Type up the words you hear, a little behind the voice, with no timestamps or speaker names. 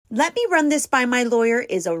Let me run this by my lawyer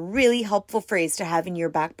is a really helpful phrase to have in your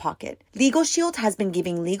back pocket. Legal Shield has been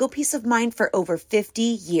giving legal peace of mind for over 50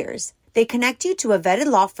 years. They connect you to a vetted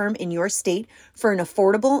law firm in your state for an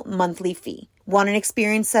affordable monthly fee. Want an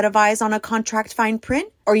experienced set of eyes on a contract fine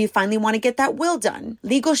print? Or you finally want to get that will done?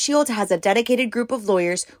 Legal Shield has a dedicated group of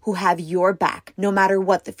lawyers who have your back, no matter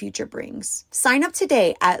what the future brings. Sign up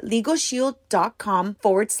today at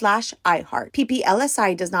LegalShield.com/iHeart.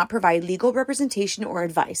 PPLSI does not provide legal representation or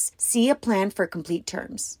advice. See a plan for complete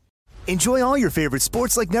terms. Enjoy all your favorite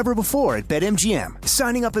sports like never before at BetMGM.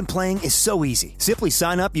 Signing up and playing is so easy. Simply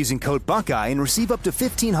sign up using code Buckeye and receive up to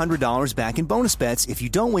 $1,500 back in bonus bets if you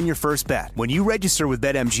don't win your first bet. When you register with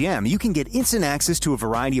BetMGM, you can get instant access to a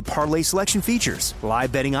variety of parlay selection features,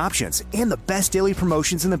 live betting options, and the best daily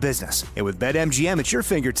promotions in the business. And with BetMGM at your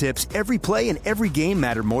fingertips, every play and every game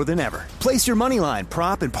matter more than ever. Place your moneyline,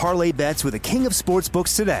 prop, and parlay bets with the king of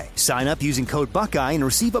sportsbooks today. Sign up using code Buckeye and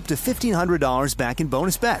receive up to $1,500 back in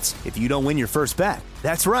bonus bets if you don't win your first bet.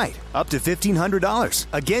 That's right, up to $1,500.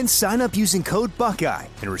 Again, sign up using code Buckeye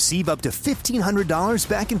and receive up to $1,500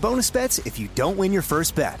 back in bonus bets if you don't win your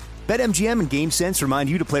first bet. BetMGM and GameSense remind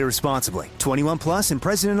you to play responsibly. 21 plus and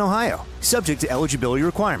present in Ohio. Subject to eligibility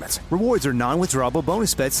requirements. Rewards are non-withdrawable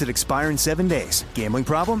bonus bets that expire in 7 days. Gambling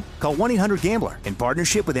problem? Call 1-800-GAMBLER in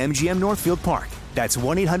partnership with MGM Northfield Park. That's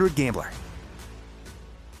 1-800-GAMBLER.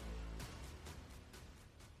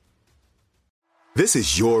 This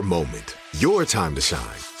is your moment, your time to shine,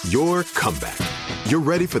 your comeback. You're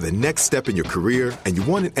ready for the next step in your career, and you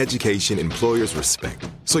want an education employers respect.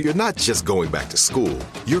 So you're not just going back to school,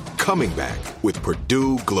 you're coming back with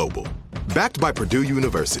Purdue Global. Backed by Purdue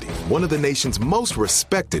University, one of the nation's most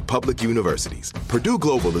respected public universities, Purdue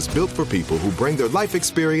Global is built for people who bring their life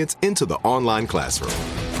experience into the online classroom.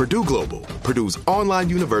 Purdue Global, Purdue's online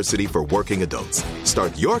university for working adults.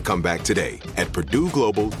 Start your comeback today at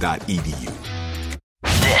purdueglobal.edu.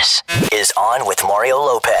 This is On with Mario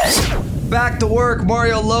Lopez. Back to work,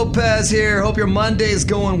 Mario Lopez here. Hope your Monday's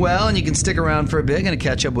going well, and you can stick around for a bit. Going to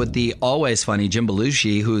catch up with the always funny Jim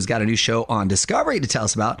Belushi, who's got a new show on Discovery to tell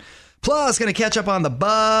us about. Plus, going to catch up on the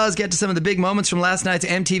buzz, get to some of the big moments from last night's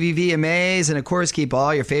MTV VMAs, and of course, keep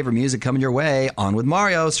all your favorite music coming your way. On with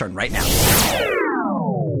Mario, starting right now.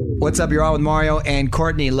 What's up? You're on with Mario and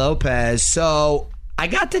Courtney Lopez. So I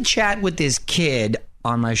got to chat with this kid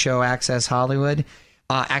on my show, Access Hollywood.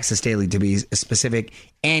 Access Daily, to be specific.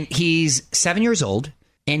 And he's 7 years old,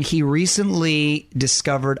 and he recently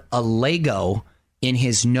discovered a Lego in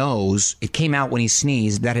his nose. It came out when he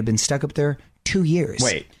sneezed that had been stuck up there 2 years.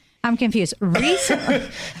 Wait. I'm confused. Recently,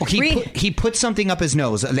 he put something up his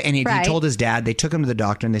nose, and he told his dad. They took him to the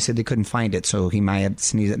doctor, and they said they couldn't find it, so he might have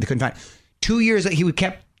sneezed. They couldn't find it. 2 years, he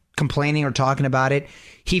kept complaining or talking about it.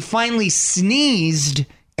 He finally sneezed,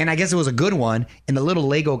 and I guess it was a good one, and the little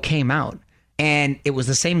Lego came out. And it was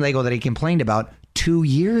the same Lego that he complained about 2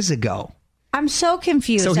 years ago. I'm so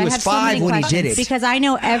confused. So he was 5 when he did it. Because I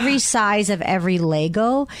know every size of every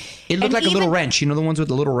Lego. It looked like a little wrench. You know the ones with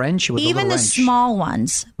the little wrench? Even the small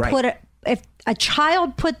ones. Right. If a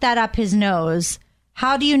child put that up his nose,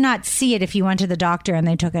 how do you not see it if you went to the doctor and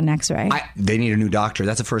they took an x-ray? They need a new doctor.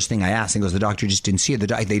 That's the first thing I asked. He goes, the doctor just didn't see it.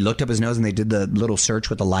 They looked up his nose and they did the little search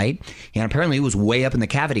with the light. And apparently it was way up in the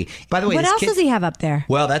cavity. By the way, what else does he have up there?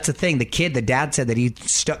 Well, that's the thing. The dad said that he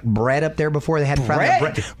stuck bread up there before. They had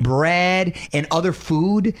bread and other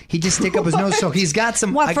food. He just stick up his nose. So he's got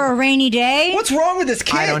some. What, for a rainy day? What's wrong with this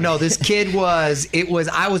kid? I don't know. This kid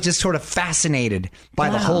I was just sort of fascinated by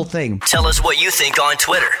the whole thing. Tell us what you think on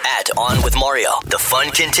Twitter @OnWithMario. The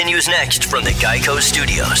fun continues next from the Geico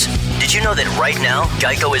Studios. Did you know that right now,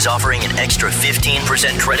 Geico is offering an extra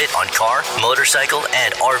 15% credit on car, motorcycle,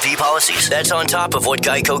 and RV policies? That's on top of what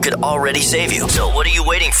Geico could already save you. So what are you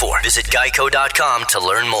waiting for? Visit Geico.com to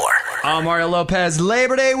learn more. I'm Mario Lopez.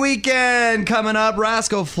 Labor Day weekend coming up.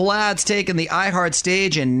 Rascal Flatts taking the iHeart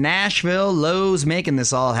stage in Nashville. Lowe's making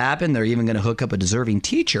this all happen. They're even going to hook up a deserving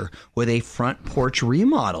teacher with a front porch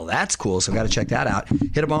remodel. That's cool, so got to check that out.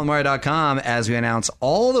 Hit up onwithmario.com as we announce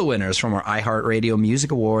all the winners from our iHeartRadio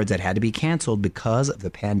Music Awards that had to be canceled because of the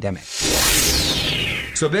pandemic.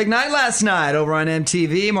 So big night last night over on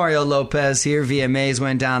MTV. Mario Lopez here. VMAs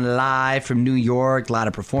went down live from New York. A lot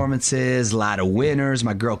of performances, a lot of winners.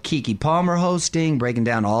 My girl Keke Palmer hosting, breaking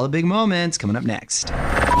down all the big moments. Coming up next.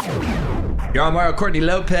 You're on Mario Courtney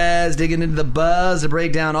Lopez, digging into the buzz to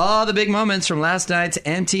break down all the big moments from last night's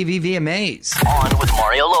MTV VMAs. On with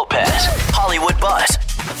Mario Lopez, Hollywood Buzz.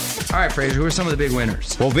 All right, Fraser, who are some of the big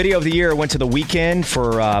winners? Well, Video of the Year went to The Weeknd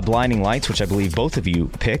for Blinding Lights, which I believe both of you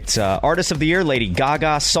picked. Artist of the Year, Lady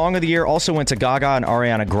Gaga. Song of the Year also went to Gaga and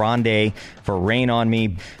Ariana Grande for Rain on Me.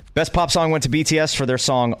 Of Best pop song went to BTS for their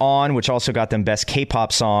song On, which also got them Best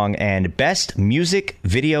K-pop song. And Best Music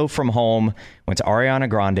Video from Home went to Ariana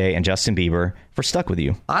Grande and Justin Bieber for Stuck With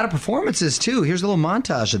You. A lot of performances, too. Here's a little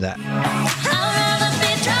montage of that.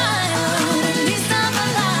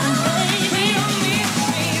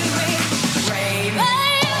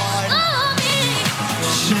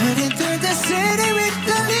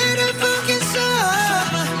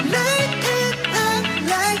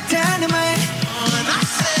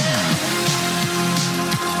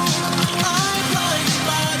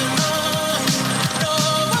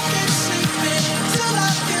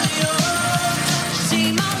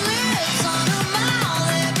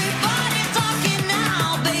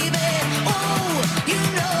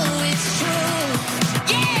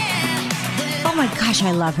 Gosh,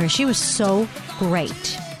 I love her. She was so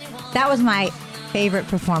great. That was my favorite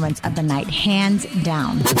performance of the night, hands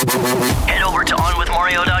down. Head over to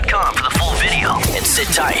onwithmario.com for the full video and sit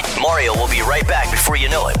tight. Mario will be right back before you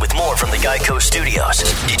know it with more from the Geico Studios.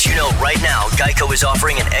 Did you know right now Geico is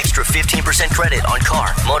offering an extra 15% credit on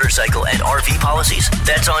car, motorcycle, and RV policies?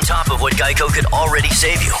 That's on top of what Geico could already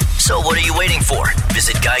save you. So what are you waiting for?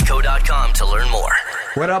 Visit geico.com to learn more.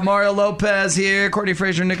 What up, Mario Lopez here. Courtney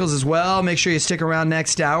Fraser-Nichols as well. Make sure you stick around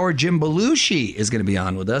next hour. Jim Belushi is going to be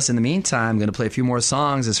on with us. In the meantime, I'm going to play a few more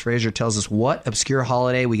songs as Fraser tells us what obscure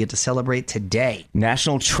holiday we get to celebrate today.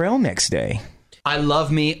 National Trail Mix Day. I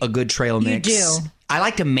love me a good trail mix. You do. I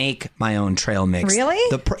like to make my own trail mix. Really?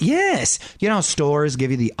 Yes. You know how stores give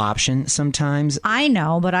you the option sometimes? I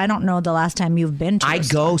know, but I don't know the last time you've been to I a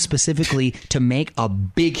store. go specifically to make a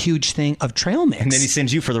big, huge thing of trail mix. And then he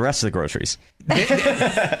sends you for the rest of the groceries.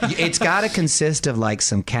 It's got to consist of like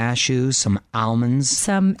some cashews, some almonds,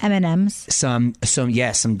 Some M&Ms. some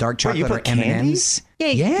dark chocolate you or put candy? M&Ms. Yeah,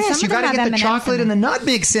 Yes, some you of them got to get have the M&Ms chocolate in and the nut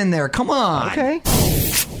mix in there. Come on. Okay.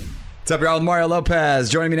 What's up, y'all? With Mario Lopez.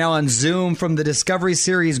 Joining me now on Zoom from the Discovery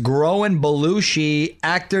series Growing Belushi,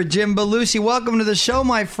 actor Jim Belushi. Welcome to the show,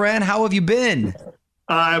 my friend. How have you been?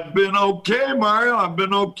 I've been okay, Mario. I've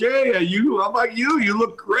been okay. How about you? You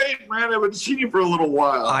look great, man. I haven't seen you for a little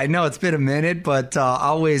while. I know it's been a minute, but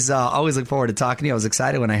always look forward to talking to you. I was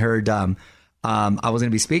excited when I heard I was going to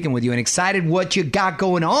be speaking with you, and excited what you got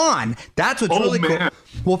going on. That's what's really cool.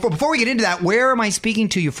 Well, before we get into that, where am I speaking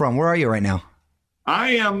to you from? Where are you right now?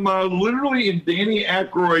 I am literally in Danny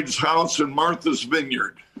Aykroyd's house in Martha's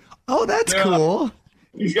Vineyard. Oh, that's cool.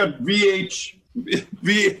 He's got VHS.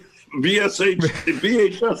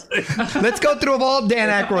 Let's go through all Dan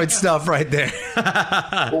Aykroyd stuff right there.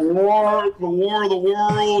 The War of the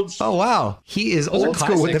Worlds. Oh, wow. He is old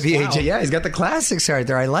school with the VHS. Wow. Yeah, he's got the classics right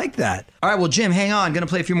there. I like that. All right, well, Jim, hang on. Going to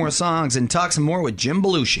play a few more songs and talk some more with Jim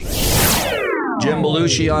Belushi. Jim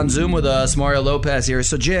Belushi on Zoom with us. Mario Lopez here.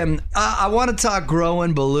 So, Jim, I want to talk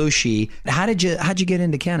Growing Belushi. How'd you get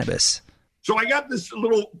into cannabis? So I got this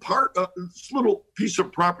little piece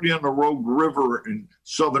of property on the Rogue River in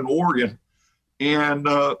Southern Oregon, and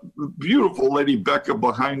beautiful lady Becca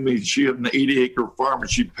behind me. She had an 80-acre farm, and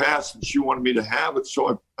she passed, and she wanted me to have it,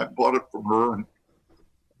 so I bought it from her,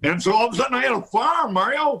 and so all of a sudden I had a farm,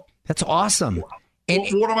 Mario. That's awesome.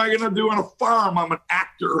 What am I going to do on a farm? I'm an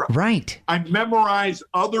actor. Right. I memorize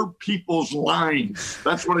other people's lines.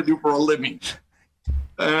 That's what I do for a living.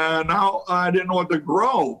 And now I didn't know what to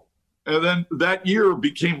grow. And then that year it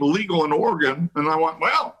became legal in Oregon. And I went,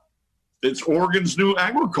 well, it's Oregon's new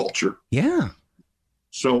agriculture. Yeah.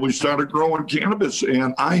 So we started growing cannabis.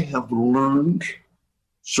 And I have learned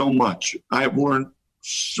so much. I have learned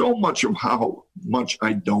so much of how much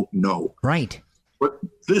I don't know. Right. But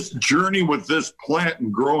this journey with this plant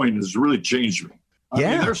and growing has really changed me. I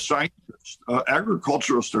mean, they're scientists.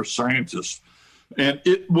 Agriculturists are scientists. And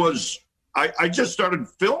it was, I just started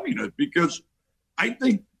filming it because I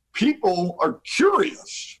think people are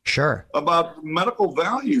curious about the medical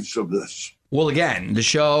values of this. Well, again, the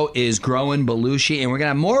show is Growing Belushi, and we're going to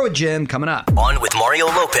have more with Jim coming up. On with Mario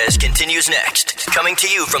Lopez continues next. Coming to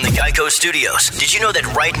you from the Geico Studios. Did you know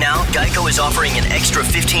that right now, Geico is offering an extra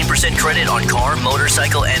 15% credit on car,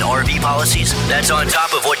 motorcycle, and RV policies? That's on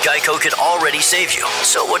top of what Geico could already save you.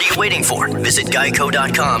 So what are you waiting for? Visit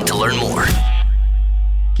geico.com to learn more.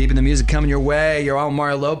 Keeping the music coming your way. You're on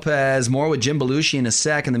Mario Lopez. More with Jim Belushi in a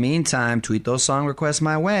sec. In the meantime, tweet those song requests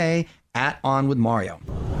my way at On With Mario.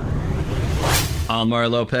 I'm Mario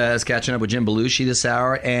Lopez, catching up with Jim Belushi this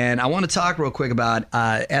hour, and I want to talk real quick about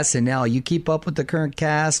SNL. You keep up with the current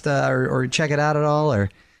cast, or check it out at all, or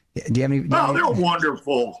do you have any? Oh, they're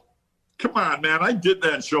wonderful. Come on, man! I did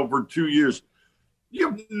that show for 2 years. You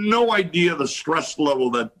have no idea the stress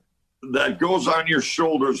level that goes on your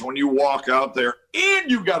shoulders when you walk out there,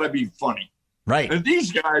 and you got to be funny. Right. And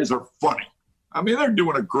these guys are funny. I mean, they're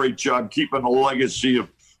doing a great job keeping the legacy of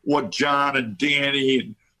what John and Danny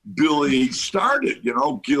and Billy started,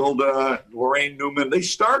 Gilda, Lorraine Newman. They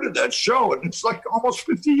started that show, and it's like almost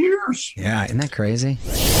 50 years. Yeah, isn't that crazy?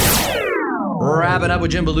 Wrapping up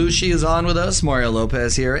with Jim Belushi is on with us. Mario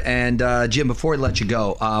Lopez here. And Jim, before we let you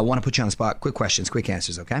go, I want to put you on the spot. Quick questions, quick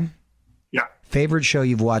answers, okay? Yeah. Favorite show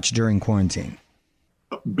you've watched during quarantine?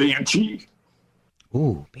 Banshee.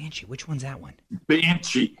 Ooh, Banshee. Which one's that one?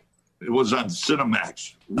 Banshee. It was on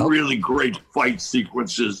Cinemax. Okay. Really great fight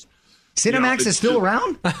sequences. Cinemax is still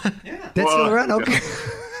around? Yeah. That's still around? Okay. Yeah.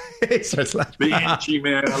 Banshee,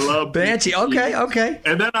 man. I love Banshee. Okay.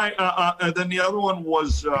 And then then the other one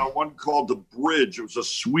was one called The Bridge. It was a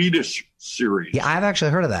Swedish series. Yeah, I've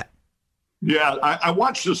actually heard of that. Yeah, I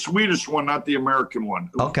watched the Swedish one, not the American one.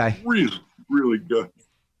 Okay. Really, really good.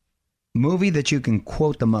 Movie that you can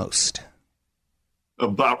quote the most?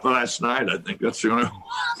 About Last Night, I think. That's the only one.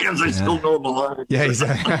 Because I still know the line. Yeah,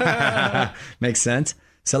 exactly. Makes sense.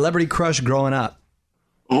 Celebrity crush growing up?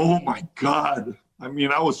 Oh, my God. I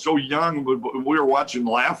mean, I was so young, but we were watching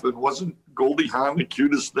Laughing. Wasn't Goldie Hawn the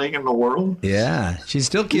cutest thing in the world? Yeah, she's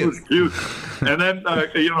still cute. She was cute. And then,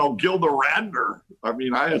 Gilda Radner. I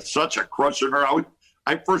mean, I had such a crush on her.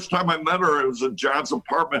 First time I met her, it was in John's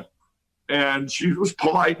apartment. And she was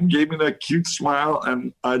polite and gave me that cute smile.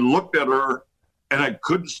 And I looked at her, and I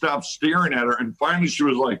couldn't stop staring at her. And finally, she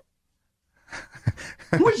was like,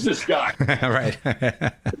 who is this guy? Right.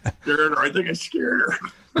 Scared her. I think I scared her.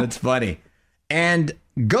 That's funny. And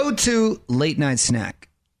go to late night snack.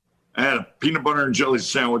 I had a peanut butter and jelly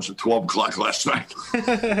sandwich at 12 o'clock last night.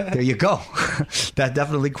 There you go. That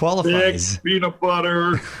definitely qualifies. Thick peanut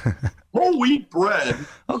butter, whole wheat bread.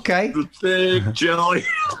 Okay. The thick jelly.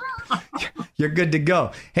 You're good to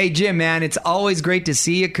go. Hey, Jim, man, it's always great to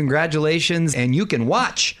see you. Congratulations. And you can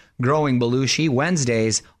watch Growing Belushi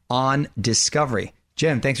Wednesdays on Discovery.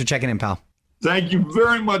 Jim, thanks for checking in, pal. Thank you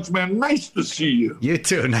very much, man. Nice to see you. You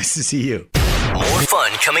too. Nice to see you. More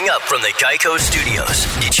fun coming up from the Geico Studios.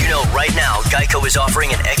 Did you know right now Geico is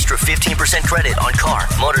offering an extra 15% credit on car,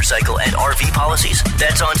 motorcycle, and RV policies?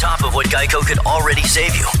 That's on top of what Geico could already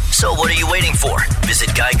save you. So what are you waiting for?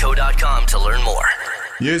 Visit geico.com to learn more.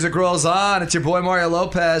 Music rolls on. It's your boy Mario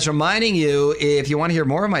Lopez reminding you, if you want to hear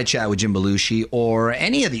more of my chat with Jim Belushi or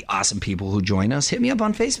any of the awesome people who join us, hit me up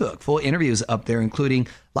on Facebook. Full interviews up there, including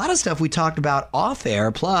a lot of stuff we talked about off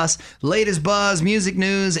air, plus latest buzz, music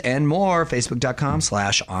news, and more.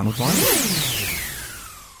 Facebook.com/onwithmario.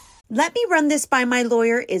 Let me run this by my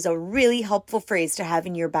lawyer is a really helpful phrase to have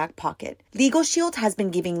in your back pocket. Legal Shield has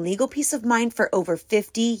been giving legal peace of mind for over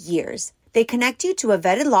 50 years. They connect you to a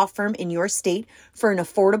vetted law firm in your state for an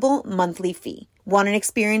affordable monthly fee. Want an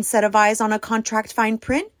experienced set of eyes on a contract fine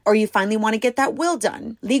print? Or you finally want to get that will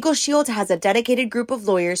done? Legal Shield has a dedicated group of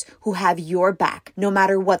lawyers who have your back, no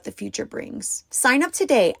matter what the future brings. Sign up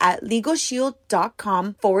today at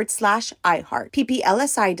LegalShield.com/iHeart.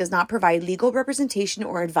 PPLSI does not provide legal representation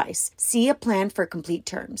or advice. See a plan for complete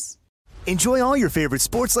terms. Enjoy all your favorite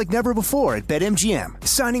sports like never before at BetMGM.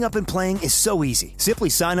 Signing up and playing is so easy. Simply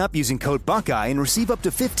sign up using code Buckeye and receive up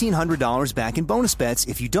to $1,500 back in bonus bets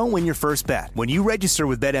if you don't win your first bet. When you register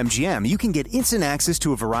with BetMGM, you can get instant access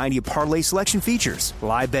to a variety of parlay selection features,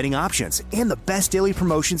 live betting options, and the best daily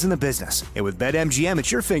promotions in the business. And with BetMGM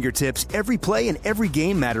at your fingertips, every play and every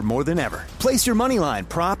game matter more than ever. Place your moneyline,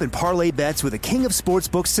 prop, and parlay bets with the king of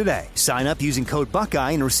sportsbooks today. Sign up using code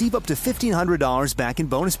Buckeye and receive up to $1,500 back in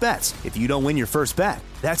bonus bets if you don't win your first bet.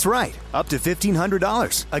 That's right, up to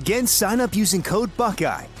 $1,500. Again, sign up using code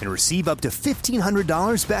Buckeye and receive up to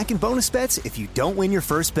 $1,500 back in bonus bets if you don't win your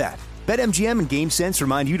first bet. BetMGM and GameSense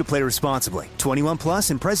remind you to play responsibly. 21 plus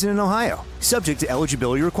and present in Ohio. Subject to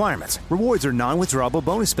eligibility requirements. Rewards are non-withdrawable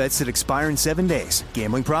bonus bets that expire in 7 days.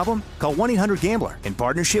 Gambling problem? Call 1-800-GAMBLER in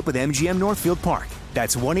partnership with MGM Northfield Park.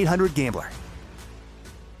 That's 1-800-GAMBLER.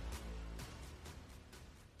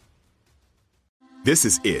 This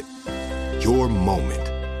is it. Your moment.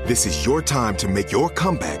 This is your time to make your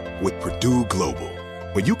comeback with Purdue Global.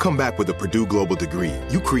 When you come back with a Purdue Global degree,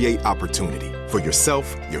 you create opportunity for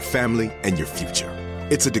yourself, your family, and your future.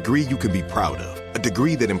 It's a degree you can be proud of, a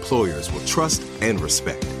degree that employers will trust and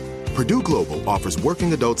respect. Purdue Global offers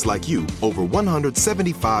working adults like you over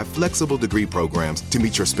 175 flexible degree programs to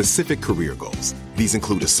meet your specific career goals. These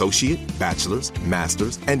include associate, bachelor's,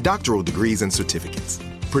 master's, and doctoral degrees and certificates.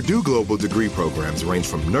 Purdue Global degree programs range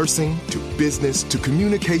from nursing to business to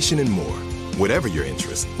communication and more. Whatever your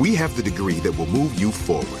interest, we have the degree that will move you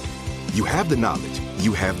forward. You have the knowledge,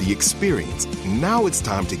 you have the experience. Now it's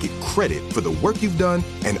time to get credit for the work you've done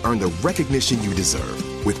and earn the recognition you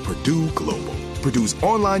deserve with Purdue Global, Purdue's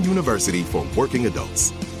online university for working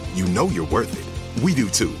adults. you know you're worth it. We do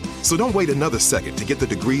too. So don't wait another second to get the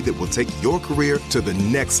degree that will take your career to the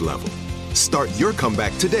next level. Start your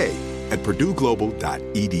comeback today at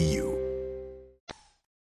PurdueGlobal.edu.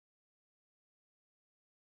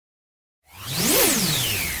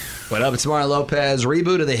 What up? It's Mario Lopez.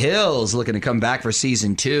 Reboot of The Hills looking to come back for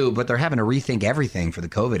season 2, but they're having to rethink everything for the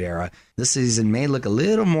COVID era. This season may look a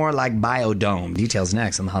little more like Biodome. Details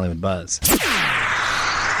next on the Hollywood Buzz.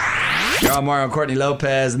 You're on Mario and Courtney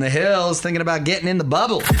Lopez and The Hills thinking about getting in the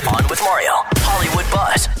bubble. On with Mario, Hollywood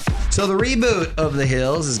Buzz. So the reboot of The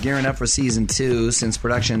Hills is gearing up for season 2. Since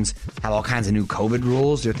productions have all kinds of new COVID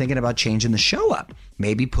rules, they're thinking about changing the show up.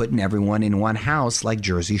 Maybe putting everyone in one house like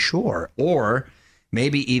Jersey Shore, or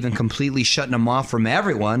maybe even completely shutting them off from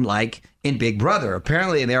everyone like in Big Brother.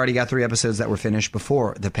 Apparently, they already got 3 episodes that were finished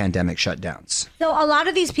before the pandemic shutdowns. So a lot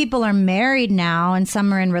of these people are married now and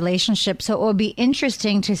some are in relationships. So it will be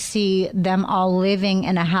interesting to see them all living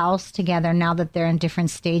in a house together now that they're in different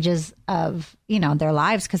stages of, their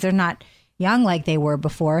lives, because they're not young like they were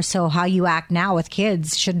before. So how you act now with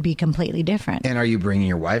kids should be completely different. And are you bringing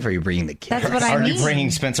your wife? Or are you bringing the kids? That's what I mean. Are you bringing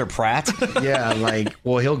Spencer Pratt? Yeah,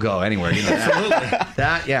 he'll go anywhere.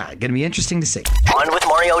 Absolutely. Gonna be interesting to see.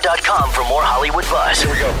 OnWithMario.com for more Hollywood Buzz.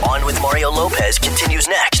 Here we go. On with Mario Lopez continues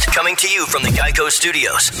next. Coming to you from the Geico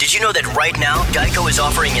Studios. Did you know that right now, Geico is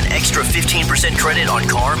offering an extra 15% credit on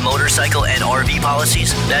car, motorcycle, and RV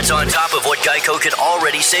policies? That's on top of what Geico could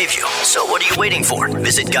already save you. So what are you waiting for?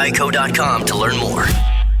 Visit Geico.com to learn more.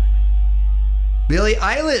 Billie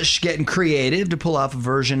Eilish getting creative to pull off a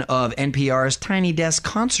version of NPR's Tiny Desk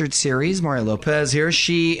concert series. Mario Lopez here.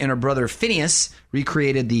 She and her brother Phineas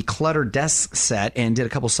recreated the Clutter Desk set and did a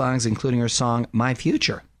couple songs, including her song My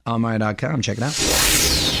Future. On Mario.com. Check it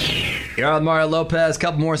out. You're on Mario Lopez.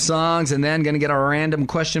 Couple more songs, and then going to get our random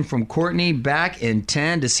question from Courtney back in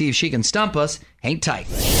 10 to see if she can stump us. Hang tight.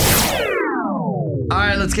 All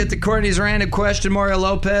right, let's get to Courtney's random question. Mario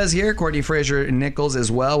Lopez here. Courtney Fraser Nichols as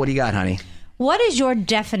well. What do you got, honey? What is your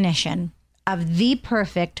definition of the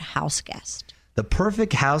perfect house guest? The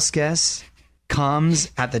perfect house guest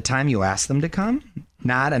comes at the time you ask them to come,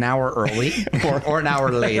 not an hour early or an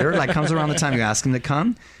hour later. Like, comes around the time you ask them to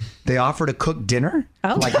come. They offer to cook dinner,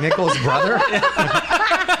 like Nichols' brother.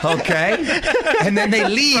 Okay. And then they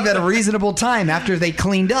leave at a reasonable time after they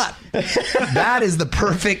cleaned up. That is the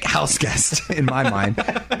perfect house guest in my mind.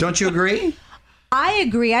 Don't you agree? I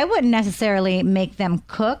agree. I wouldn't necessarily make them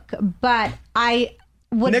cook, but I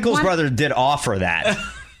would. Nichols' brother did offer that.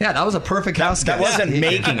 Yeah, that was a perfect house guest. That wasn't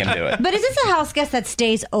making him do it. But is this a house guest that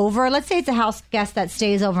stays over? Let's say it's a house guest that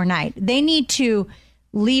stays overnight. They need to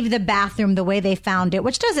leave the bathroom the way they found it,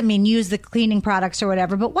 which doesn't mean use the cleaning products or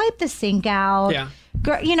whatever, but wipe the sink out. Yeah.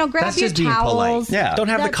 Grab That's your just being towels. polite. Yeah. Don't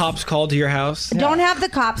have the cops called to your house. Don't have the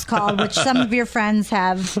cops called, which some of your friends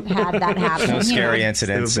have had that happen. No scary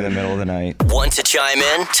incidents in the middle of the night. Want to chime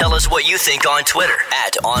in? Tell us what you think on Twitter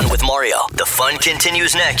at @OnWithMario. The fun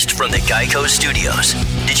continues next from the Geico Studios.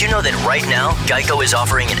 Did you know that right now, Geico is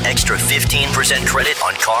offering an extra 15% credit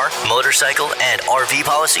on car, motorcycle, and RV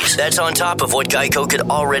policies? That's on top of what Geico could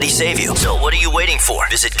already save you. So what are you waiting for?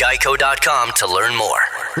 Visit Geico.com to learn more.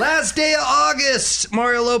 Last day of August.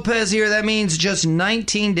 Mario Lopez here. That means just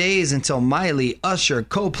 19 days until Miley, Usher,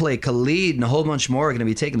 Coldplay, Khalid, and a whole bunch more are going to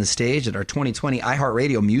be taking the stage at our 2020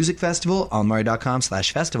 iHeartRadio Music Festival on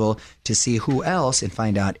Mario.com/festival to see who else and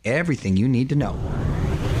find out everything you need to know.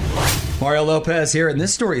 Mario Lopez here, and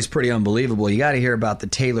this story is pretty unbelievable. You got to hear about the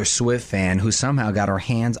Taylor Swift fan who somehow got her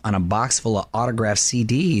hands on a box full of autographed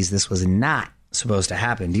CDs. This was not supposed to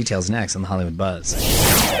happen. Details next on the Hollywood Buzz.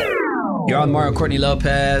 You're on Mario Courtney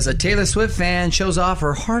Lopez. A Taylor Swift fan shows off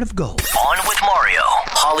her heart of gold. On with Mario,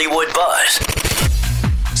 Hollywood Buzz.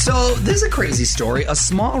 So this is a crazy story. A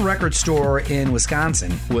small record store in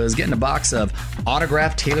Wisconsin was getting a box of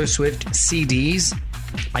autographed Taylor Swift CDs.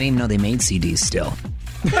 I didn't even know they made CDs still.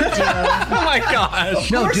 Oh my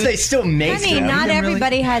gosh. Of course they still make I mean, them. not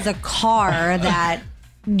everybody has a car that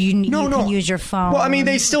you can use your phone. Well, I mean,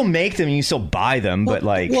 they still make them and you still buy them, but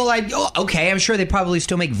like... okay, I'm sure they probably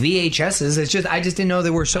still make VHSs. It's just, I just didn't know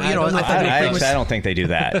they were so, I don't think they do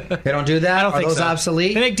that. They don't do that? I don't think Are those so.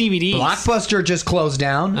 obsolete? They make DVDs. Blockbuster just closed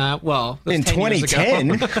down. In 2010?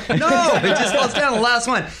 No, it just closed down, the last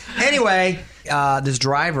one. Anyway, this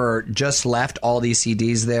driver just left all these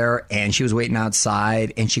CDs there, and she was waiting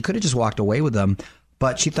outside, and she could have just walked away with them,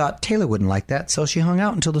 but she thought Taylor wouldn't like that, so she hung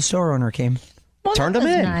out until the store owner came. Well, Turned them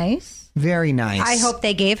in. Nice. Very nice. I hope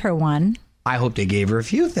they gave her one. I hope they gave her a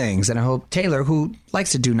few things, and I hope Taylor, who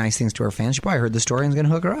likes to do nice things to her fans, she probably heard the story and is going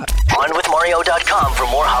to hook her up. On with Mario. OnWithMario.com for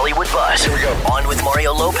more Hollywood buzz. Here we go. On with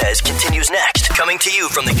Mario Lopez continues next. Coming to you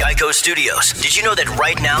from the Geico Studios. Did you know that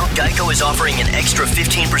right now, Geico is offering an extra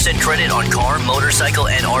 15% credit on car, motorcycle,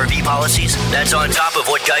 and RV policies? That's on top of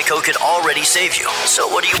what Geico could already save you. So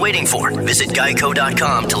what are you waiting for? Visit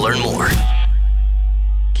Geico.com to learn more.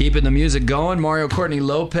 Keeping the music going, Mario Courtney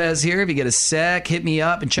Lopez here. If you get a sec, hit me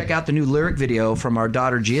up and check out the new lyric video from our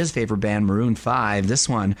daughter Gia's favorite band, Maroon 5. This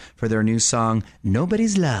one for their new song,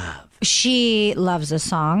 Nobody's Love. She loves the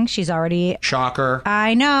song. She's already... Shocker.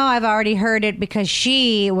 I know. I've already heard it because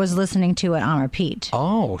she was listening to it on repeat.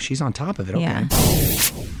 Oh, she's on top of it. Okay. Yeah.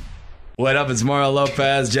 What up? It's Mario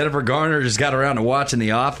Lopez. Jennifer Garner just got around to watching The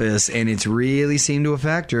Office, and it's really seemed to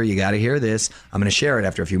affect her. You got to hear this. I'm going to share it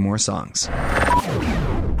after a few more songs.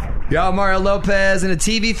 Yo, Mario Lopez, and a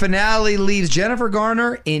TV finale leaves Jennifer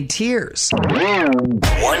Garner in tears.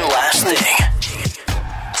 One last thing.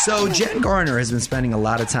 So Jen Garner has been spending a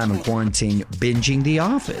lot of time in quarantine binging The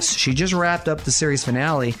Office. She just wrapped up the series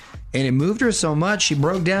finale, and it moved her so much she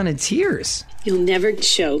broke down in tears. You'll never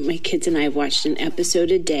show. My kids and I have watched an episode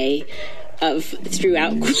a day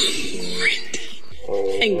throughout quarantine.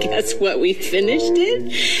 And guess what? We finished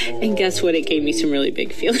it. And guess what? It gave me some really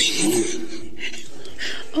big feelings.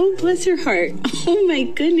 Oh, bless her heart. Oh, my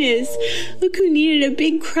goodness. Look who needed a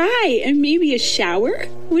big cry. And maybe a shower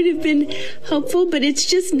would have been helpful. But it's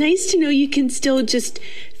just nice to know you can still just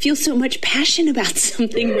feel so much passion about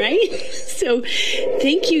something, right? So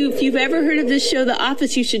thank you. If you've ever heard of this show, The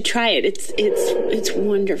Office, you should try it. It's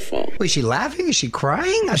wonderful. Wait, is she laughing? Is she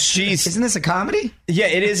crying? Isn't this a comedy? Yeah,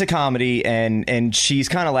 it is a comedy, and she's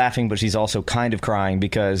kind of laughing, but she's also kind of crying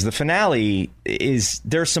because the finale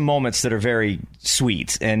there's some moments that are very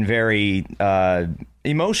sweet and very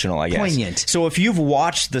emotional, I guess. Poignant. So if you've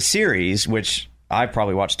watched the series, which I've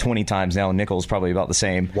probably watched 20 times now, and Nicole's probably about the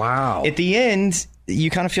same. Wow. At the end, you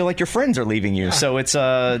kind of feel like your friends are leaving you. So it's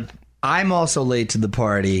I'm also late to the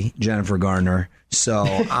party, Jennifer Garner. So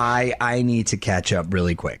I need to catch up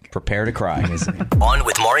really quick. Prepare to cry. On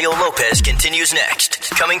with Mario Lopez continues next.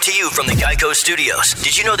 Coming to you from the Geico Studios.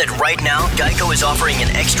 Did you know that right now, Geico is offering an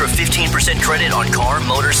extra 15% credit on car,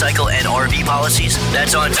 motorcycle, and RV policies?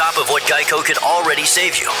 That's on top of what Geico could already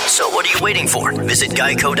save you. So what are you waiting for? Visit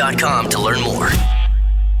Geico.com to learn more.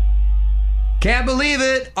 Can't believe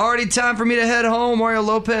it. Already time for me to head home. Mario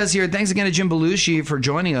Lopez here. Thanks again to Jim Belushi for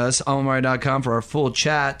joining us on Mario.com for our full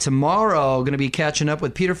chat. Tomorrow, going to be catching up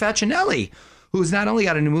with Peter Facinelli, who's not only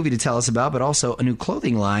got a new movie to tell us about, but also a new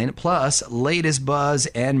clothing line, plus latest buzz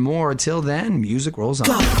and more. Till then, music rolls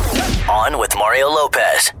on. On with Mario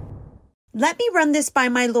Lopez. Let me run this by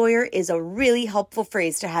my lawyer is a really helpful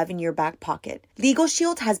phrase to have in your back pocket. Legal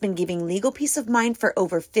Shield has been giving legal peace of mind for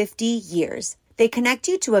over 50 years. They connect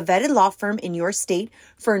you to a vetted law firm in your state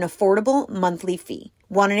for an affordable monthly fee.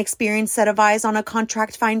 Want an experienced set of eyes on a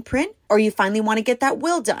contract fine print? Or you finally want to get that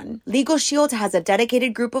will done? Legal Shield has a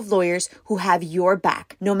dedicated group of lawyers who have your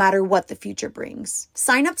back, no matter what the future brings.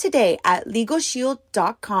 Sign up today at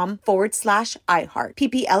LegalShield.com/iHeart.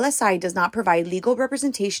 PPLSI does not provide legal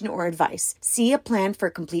representation or advice. See a plan for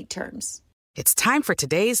complete terms. It's time for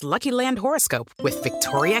today's Lucky Land horoscope with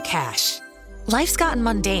Victoria Cash. Life's gotten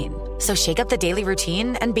mundane, so shake up the daily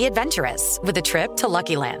routine and be adventurous with a trip to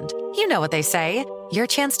Lucky Land. You know what they say, your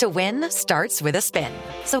chance to win starts with a spin.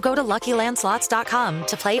 So go to LuckyLandSlots.com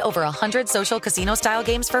to play over 100 social casino-style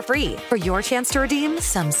games for free for your chance to redeem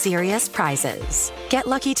some serious prizes. Get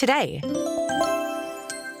lucky today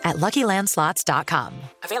at LuckyLandSlots.com.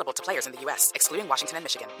 Available to players in the U.S., excluding Washington and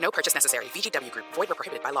Michigan. No purchase necessary. VGW Group. Void where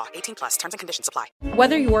prohibited by law. 18+. Terms and conditions apply.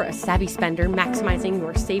 Whether you're a savvy spender maximizing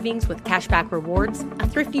your savings with cashback rewards, a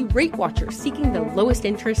thrifty rate watcher seeking the lowest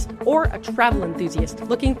interest, or a travel enthusiast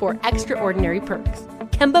looking for extraordinary perks,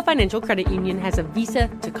 Kemba Financial Credit Union has a visa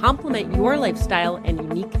to complement your lifestyle and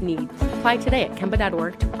unique needs. Apply today at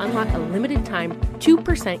Kemba.org to unlock a limited-time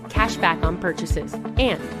 2% cash back on purchases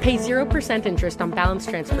and pay 0% interest on balance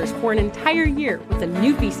transfers for an entire year with a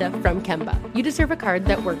new visa from Kemba. You deserve a card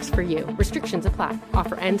that works for you. Restrictions apply.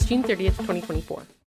 Offer ends June 30th, 2024.